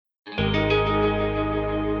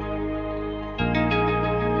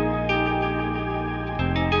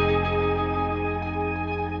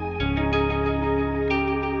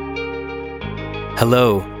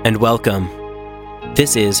Hello and welcome.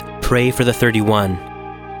 This is Pray for the 31.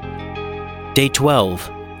 Day 12,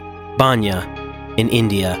 Bania in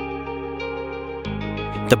India.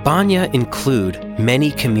 The Bania include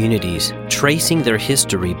many communities tracing their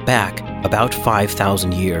history back about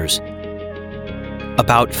 5,000 years.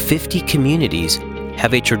 About 50 communities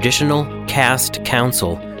have a traditional caste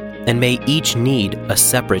council and may each need a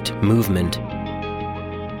separate movement.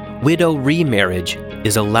 Widow remarriage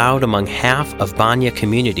is allowed among half of Bania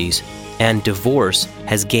communities, and divorce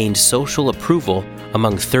has gained social approval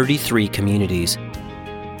among 33 communities.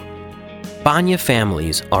 Bania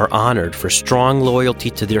families are honored for strong loyalty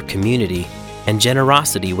to their community and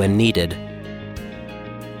generosity when needed.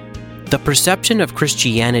 The perception of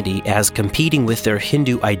Christianity as competing with their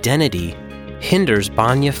Hindu identity hinders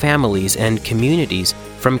Bania families and communities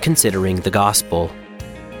from considering the gospel.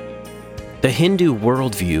 The Hindu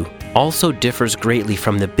worldview also differs greatly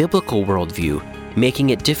from the biblical worldview, making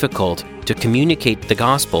it difficult to communicate the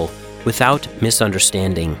gospel without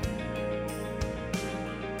misunderstanding.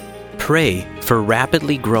 Pray for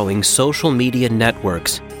rapidly growing social media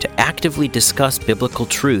networks to actively discuss biblical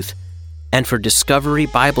truth and for Discovery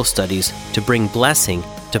Bible studies to bring blessing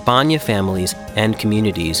to Bania families and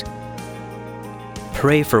communities.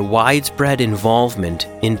 Pray for widespread involvement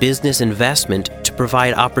in business investment to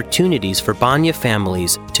provide opportunities for Bania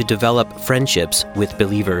families to develop friendships with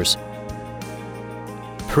believers.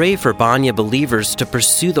 Pray for Bania believers to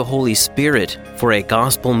pursue the Holy Spirit for a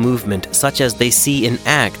gospel movement such as they see in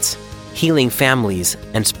Acts, healing families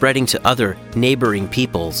and spreading to other neighboring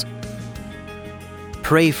peoples.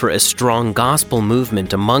 Pray for a strong gospel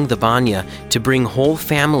movement among the Bania to bring whole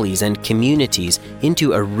families and communities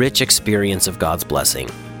into a rich experience of God's blessing.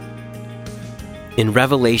 In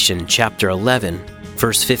Revelation chapter 11,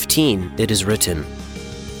 verse 15, it is written,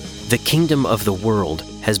 "The kingdom of the world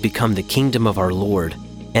has become the kingdom of our Lord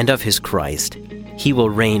and of his Christ. He will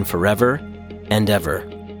reign forever and ever."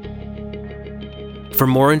 For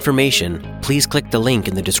more information, please click the link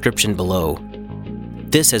in the description below.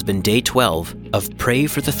 This has been Day 12 of Pray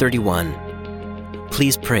for the 31.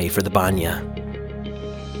 Please pray for the Bania.